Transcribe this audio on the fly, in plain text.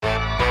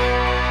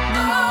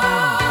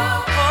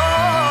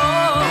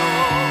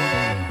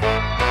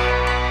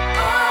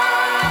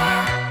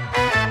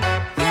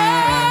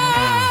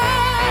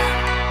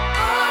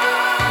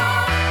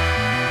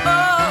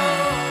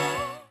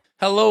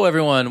Hello,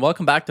 everyone.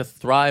 Welcome back to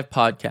Thrive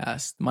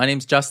Podcast. My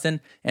name's Justin,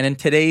 and in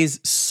today's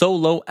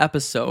solo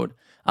episode,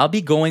 I'll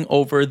be going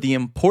over the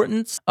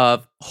importance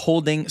of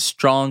holding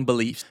strong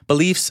beliefs.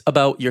 Beliefs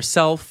about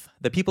yourself,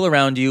 the people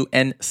around you,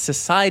 and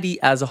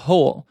society as a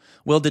whole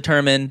will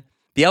determine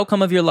the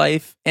outcome of your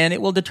life, and it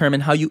will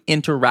determine how you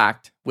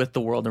interact with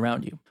the world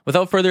around you.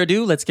 Without further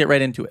ado, let's get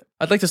right into it.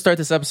 I'd like to start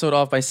this episode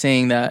off by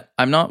saying that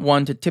I'm not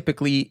one to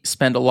typically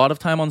spend a lot of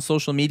time on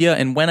social media,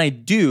 and when I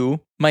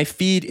do, my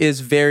feed is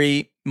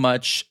very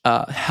much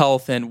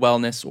health and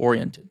wellness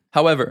oriented.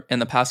 However, in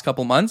the past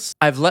couple months,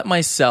 I've let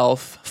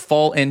myself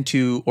fall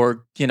into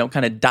or,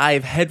 kind of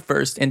dive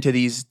headfirst into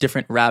these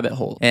different rabbit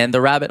holes. And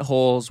the rabbit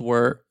holes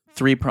were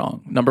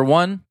three-pronged. Number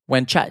one,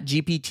 when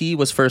ChatGPT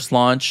was first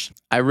launched,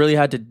 I really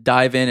had to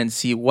dive in and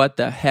see what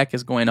the heck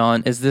is going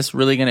on. Is this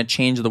really going to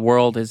change the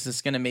world? Is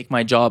this going to make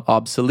my job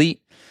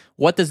obsolete?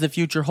 What does the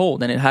future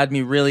hold? And it had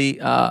me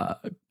really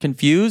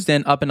confused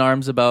and up in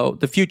arms about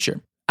the future.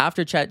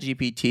 After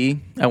ChatGPT,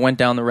 I went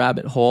down the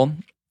rabbit hole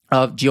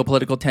of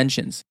geopolitical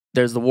tensions.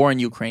 There's the war in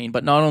Ukraine,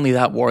 but not only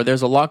that war,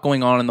 there's a lot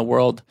going on in the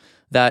world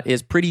that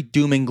is pretty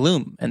doom and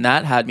gloom. And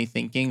that had me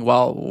thinking,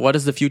 well, what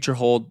does the future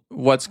hold?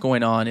 What's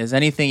going on? Is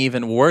anything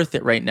even worth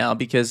it right now?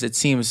 Because it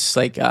seems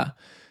like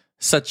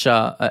such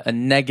a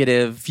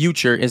negative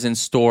future is in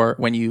store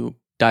when you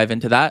dive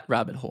into that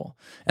rabbit hole.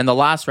 And the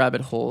last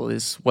rabbit hole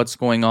is what's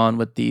going on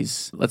with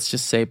these, let's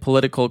just say,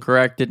 political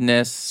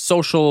correctness,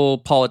 social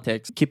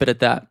politics, keep it at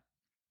that.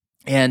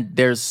 And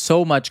there's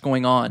so much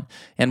going on.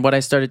 And what I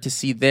started to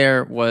see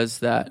there was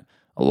that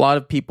a lot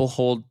of people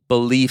hold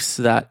beliefs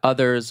that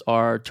others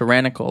are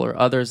tyrannical or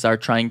others are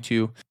trying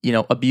to,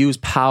 abuse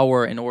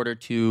power in order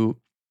to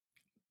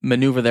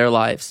maneuver their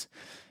lives.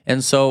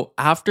 And so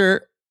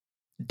after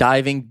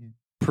diving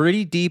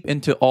pretty deep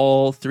into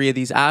all three of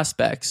these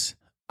aspects,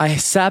 I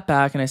sat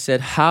back and I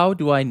said, how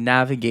do I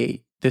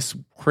navigate this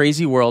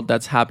crazy world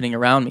that's happening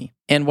around me?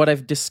 And what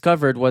I've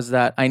discovered was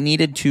that I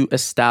needed to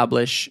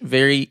establish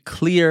very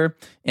clear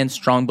and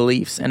strong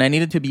beliefs. And I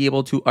needed to be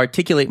able to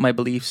articulate my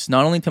beliefs,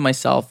 not only to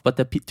myself, but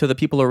to the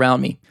people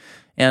around me.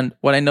 And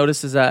what I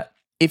noticed is that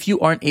if you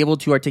aren't able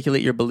to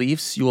articulate your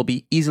beliefs, you will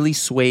be easily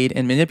swayed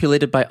and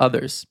manipulated by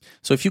others.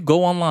 So if you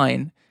go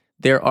online,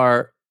 there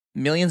are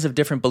millions of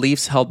different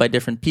beliefs held by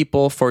different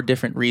people for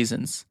different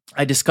reasons.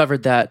 I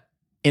discovered that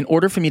in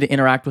order for me to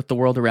interact with the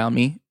world around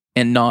me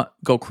and not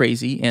go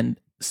crazy and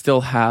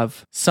still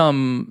have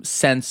some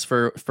sense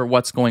for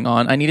what's going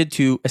on, I needed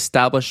to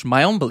establish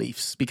my own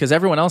beliefs because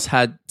everyone else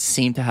had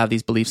seemed to have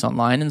these beliefs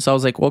online. And so I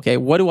was like, well, okay,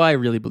 what do I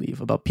really believe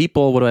about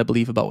people? What do I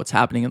believe about what's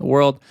happening in the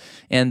world?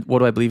 And what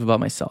do I believe about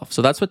myself?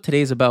 So that's what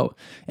today's about.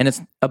 And it's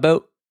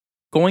about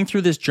going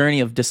through this journey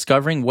of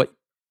discovering what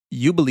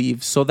you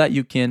believe so that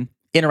you can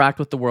interact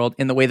with the world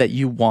in the way that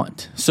you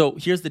want. So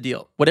here's the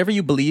deal. Whatever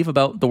you believe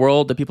about the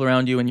world, the people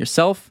around you, and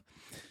yourself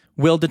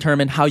will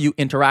determine how you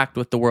interact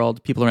with the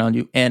world, people around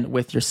you, and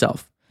with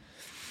yourself.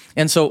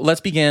 And so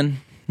let's begin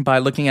by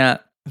looking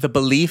at the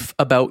belief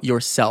about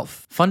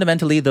yourself.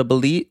 Fundamentally,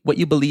 what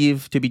you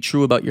believe to be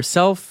true about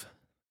yourself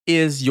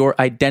is your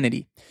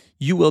identity.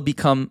 You will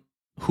become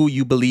who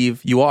you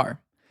believe you are.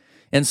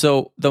 And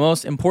so the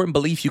most important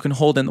belief you can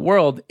hold in the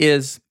world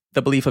is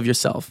the belief of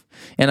yourself.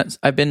 And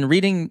I've been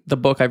reading the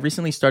book. I've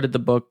recently started the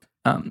book,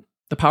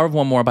 The Power of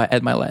One More by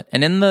Ed Mylett.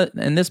 And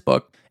in this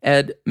book,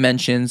 Ed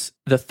mentions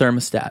the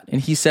thermostat.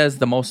 And he says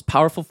the most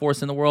powerful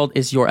force in the world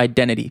is your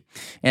identity.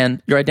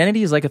 And your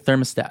identity is like a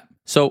thermostat.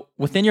 So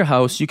within your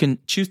house, you can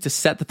choose to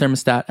set the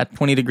thermostat at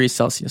 20 degrees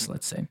Celsius,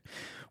 let's say.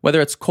 Whether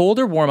it's cold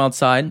or warm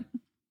outside,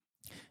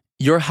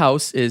 your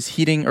house's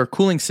heating or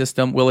cooling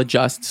system will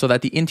adjust so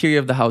that the interior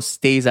of the house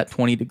stays at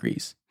 20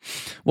 degrees.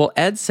 Well,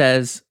 Ed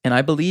says, and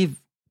I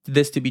believe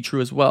this to be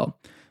true as well,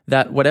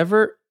 that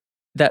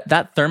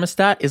that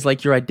thermostat is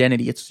like your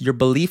identity. It's your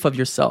belief of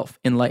yourself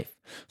in life.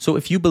 So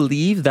if you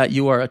believe that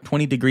you are a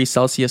 20 degrees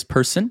Celsius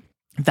person,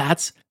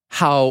 that's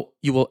how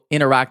you will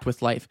interact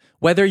with life.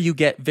 Whether you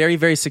get very,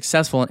 very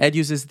successful, and Ed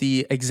uses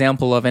the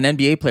example of an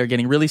NBA player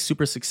getting really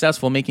super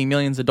successful, making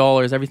millions of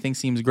dollars, everything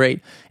seems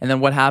great. And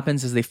then what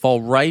happens is they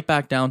fall right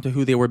back down to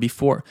who they were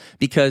before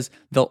because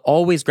they'll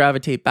always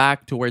gravitate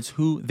back towards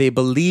who they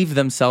believe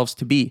themselves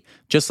to be.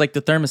 Just like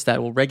the thermostat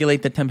will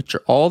regulate the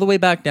temperature all the way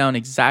back down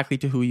exactly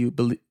to who you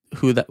believe,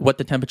 what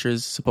the temperature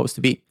is supposed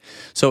to be.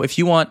 So if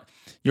you want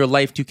your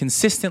life to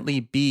consistently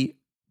be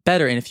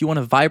better, and if you want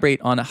to vibrate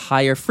on a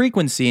higher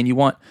frequency and you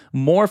want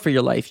more for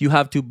your life, you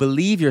have to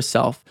believe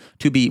yourself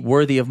to be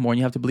worthy of more. And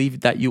you have to believe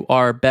that you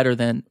are better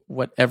than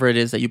whatever it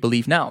is that you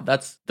believe now.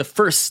 That's the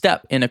first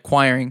step in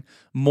acquiring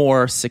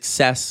more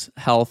success,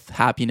 health,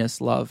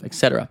 happiness, love,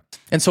 etc.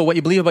 And so what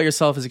you believe about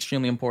yourself is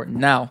extremely important.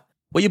 Now,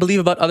 what you believe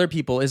about other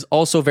people is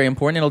also very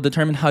important. It'll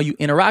determine how you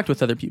interact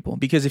with other people.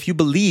 Because if you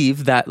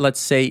believe that, let's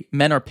say,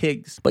 men are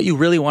pigs, but you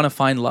really want to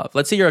find love.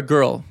 Let's say you're a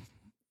girl,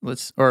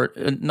 or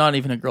not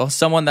even a girl,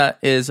 someone that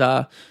is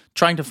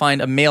trying to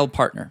find a male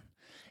partner.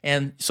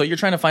 And so you're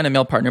trying to find a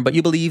male partner, but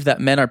you believe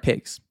that men are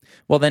pigs.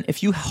 Well, then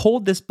if you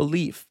hold this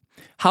belief,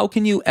 how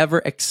can you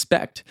ever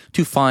expect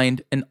to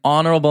find an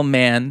honorable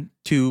man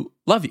to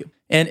love you?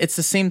 And it's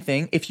the same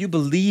thing. If you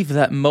believe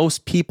that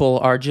most people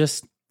are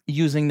just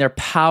using their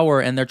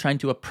power and they're trying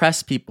to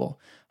oppress people,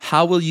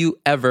 how will you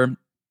ever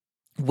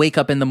wake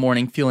up in the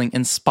morning feeling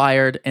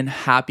inspired and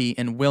happy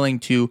and willing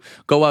to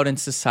go out in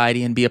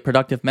society and be a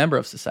productive member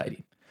of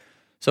society?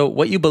 So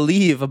what you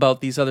believe about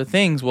these other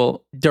things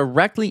will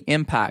directly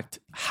impact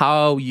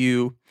how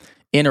you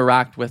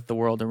interact with the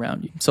world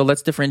around you. So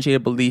let's differentiate a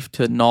belief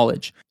to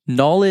knowledge.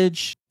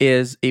 Knowledge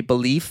is a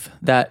belief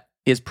that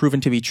is proven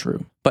to be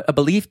true, but a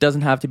belief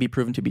doesn't have to be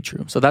proven to be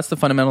true. So that's the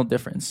fundamental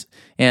difference.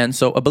 And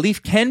so a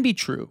belief can be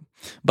true,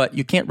 but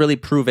you can't really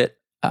prove it,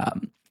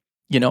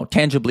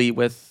 tangibly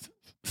with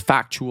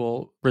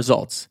factual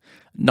results.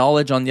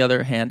 Knowledge, on the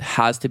other hand,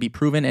 has to be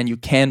proven, and you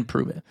can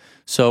prove it.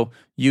 So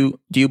do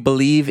you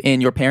believe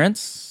in your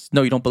parents?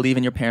 No, you don't believe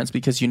in your parents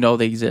because you know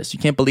they exist. You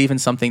can't believe in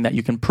something that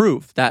you can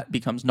prove. That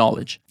becomes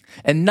knowledge.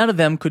 And none of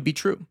them could be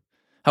true.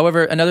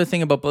 However, another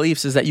thing about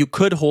beliefs is that you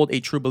could hold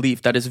a true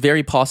belief. That is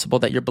very possible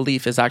that your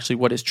belief is actually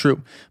what is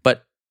true,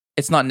 but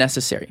it's not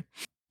necessary.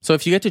 So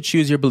if you get to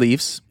choose your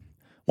beliefs,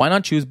 why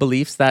not choose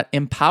beliefs that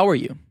empower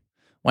you?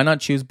 Why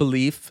not choose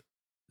beliefs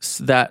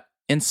that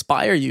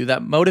inspire you,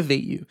 that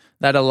motivate you,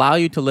 that allow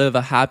you to live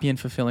a happy and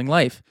fulfilling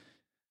life?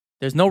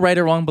 There's no right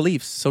or wrong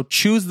beliefs. So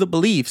choose the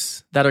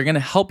beliefs that are going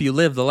to help you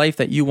live the life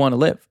that you want to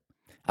live.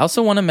 I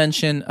also want to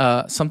mention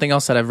something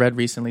else that I've read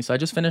recently. So I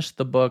just finished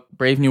the book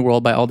Brave New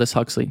World by Aldous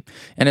Huxley.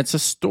 And it's a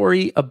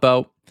story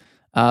about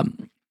a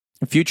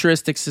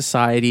futuristic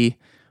society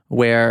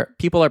where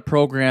people are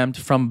programmed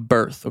from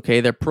birth,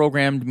 okay? They're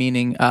programmed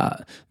meaning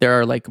there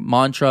are like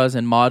mantras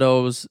and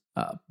mottos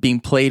being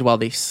played while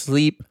they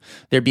sleep.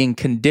 They're being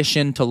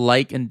conditioned to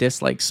like and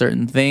dislike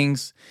certain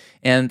things.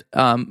 And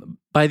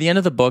by the end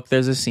of the book,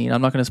 there's a scene,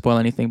 I'm not going to spoil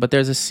anything, but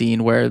there's a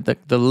scene where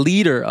the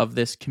leader of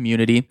this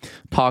community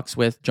talks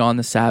with John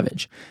the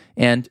Savage.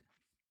 And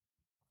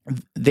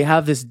they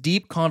have this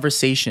deep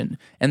conversation.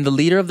 And the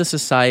leader of the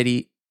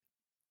society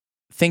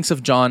thinks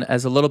of John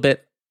as a little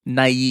bit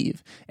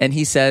naive. And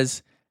he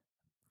says,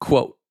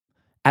 quote,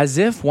 "As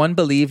if one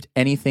believed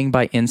anything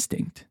by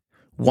instinct.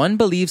 One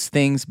believes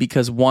things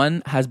because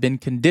one has been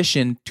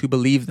conditioned to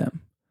believe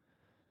them."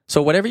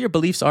 So whatever your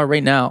beliefs are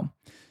right now,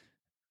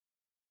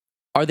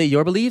 are they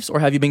your beliefs or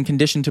have you been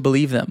conditioned to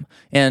believe them?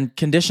 And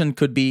conditioned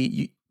could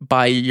be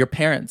by your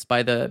parents,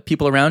 by the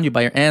people around you,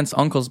 by your aunts,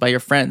 uncles, by your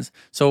friends.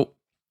 So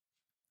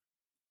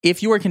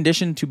if you are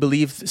conditioned to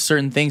believe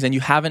certain things and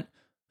you haven't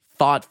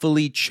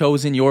thoughtfully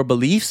chosen your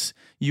beliefs,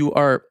 you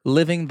are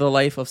living the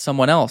life of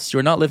someone else.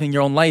 You're not living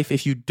your own life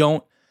if you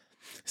don't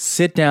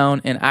sit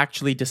down and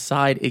actually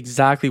decide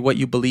exactly what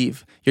you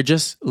believe. You're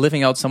just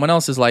living out someone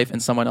else's life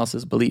and someone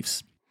else's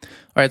beliefs.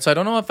 All right, so I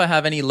don't know if I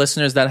have any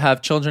listeners that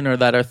have children or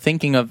that are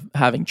thinking of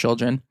having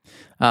children,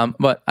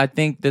 but I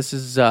think this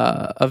is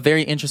a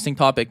very interesting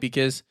topic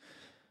because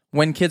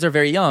when kids are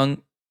very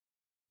young,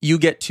 you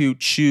get to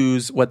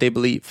choose what they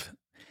believe.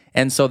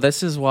 And so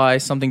this is why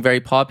something very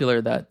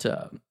popular that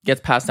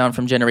gets passed down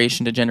from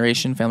generation to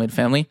generation, family to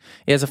family,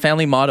 is a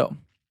family motto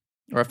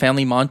or a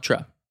family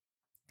mantra.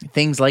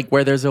 Things like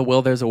where there's a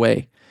will, there's a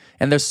way.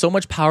 And there's so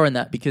much power in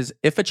that because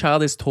if a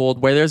child is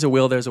told where there's a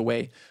will, there's a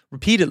way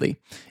repeatedly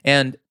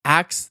and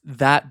acts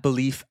that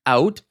belief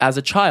out as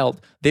a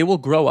child, they will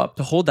grow up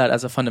to hold that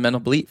as a fundamental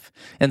belief.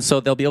 And so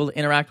they'll be able to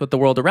interact with the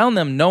world around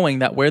them knowing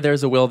that where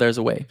there's a will, there's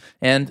a way.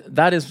 And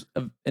that is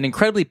an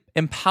incredibly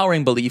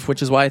empowering belief,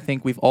 which is why I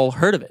think we've all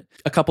heard of it.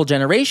 A couple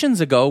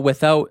generations ago,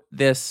 without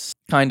this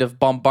kind of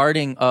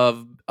bombarding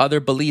of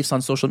other beliefs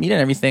on social media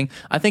and everything,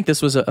 I think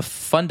this was a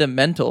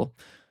fundamental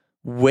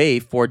way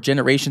for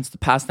generations to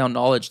pass down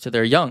knowledge to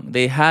their young.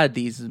 They had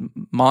these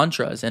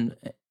mantras and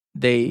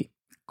they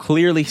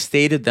clearly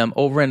stated them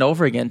over and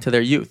over again to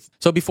their youth.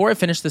 So before I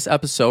finish this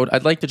episode,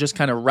 I'd like to just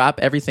kind of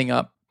wrap everything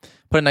up,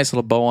 put a nice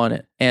little bow on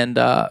it, and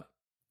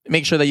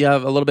make sure that you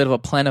have a little bit of a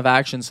plan of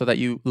action so that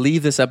you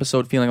leave this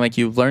episode feeling like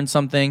you've learned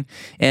something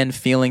and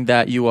feeling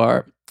that you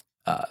are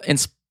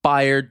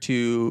inspired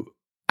to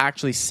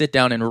actually sit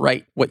down and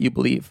write what you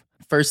believe.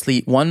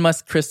 Firstly, one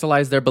must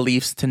crystallize their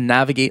beliefs to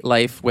navigate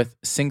life with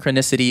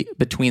synchronicity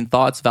between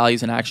thoughts,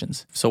 values, and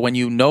actions. So when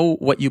you know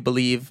what you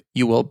believe,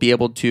 you will be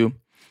able to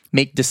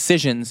make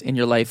decisions in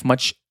your life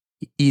much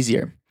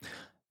easier.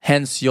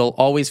 Hence, you'll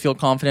always feel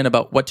confident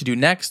about what to do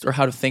next or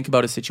how to think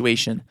about a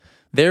situation.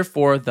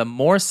 Therefore, the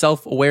more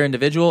self-aware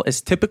individual is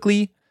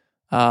typically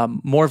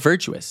more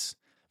virtuous.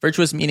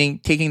 Virtuous meaning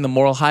taking the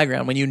moral high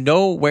ground. When you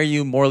know where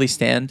you morally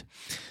stand,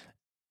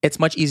 it's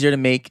much easier to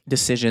make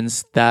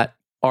decisions that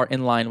are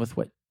in line with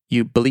what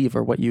you believe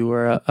or what you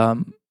are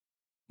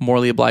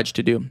morally obliged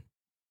to do.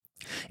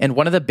 And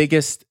one of the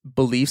biggest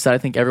beliefs that I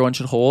think everyone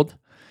should hold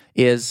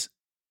is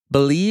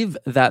believe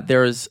that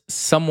there's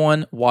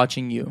someone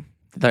watching you,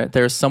 that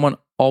there's someone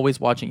always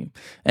watching you.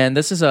 And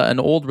this is an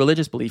old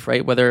religious belief,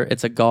 right? Whether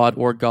it's a god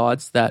or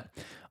gods that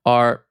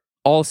are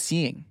all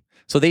seeing.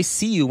 So they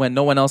see you when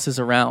no one else is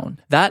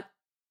around. That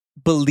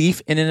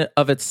belief in and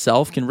of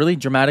itself can really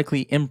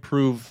dramatically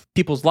improve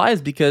people's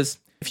lives because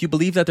if you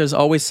believe that there's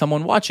always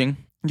someone watching,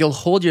 you'll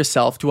hold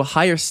yourself to a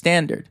higher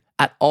standard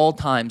at all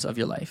times of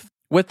your life.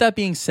 With that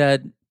being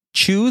said,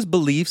 Choose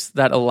beliefs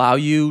that allow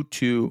you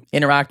to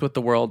interact with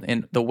the world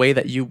in the way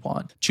that you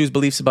want. Choose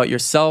beliefs about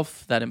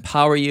yourself that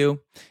empower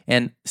you,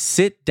 and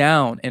sit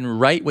down and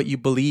write what you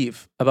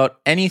believe about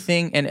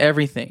anything and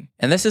everything.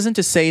 And this isn't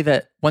to say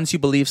that once you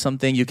believe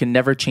something, you can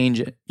never change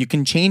it. You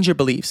can change your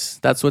beliefs.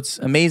 That's what's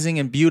amazing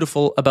and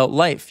beautiful about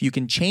life. You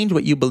can change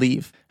what you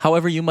believe.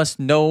 However, you must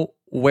know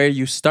where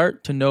you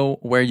start to know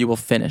where you will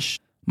finish.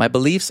 My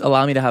beliefs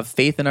allow me to have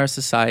faith in our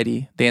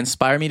society. They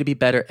inspire me to be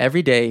better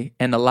every day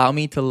and allow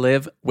me to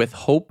live with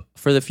hope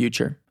for the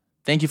future.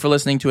 Thank you for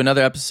listening to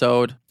another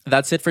episode.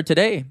 That's it for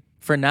today.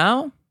 For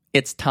now,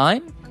 it's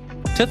time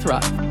to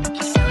thrive.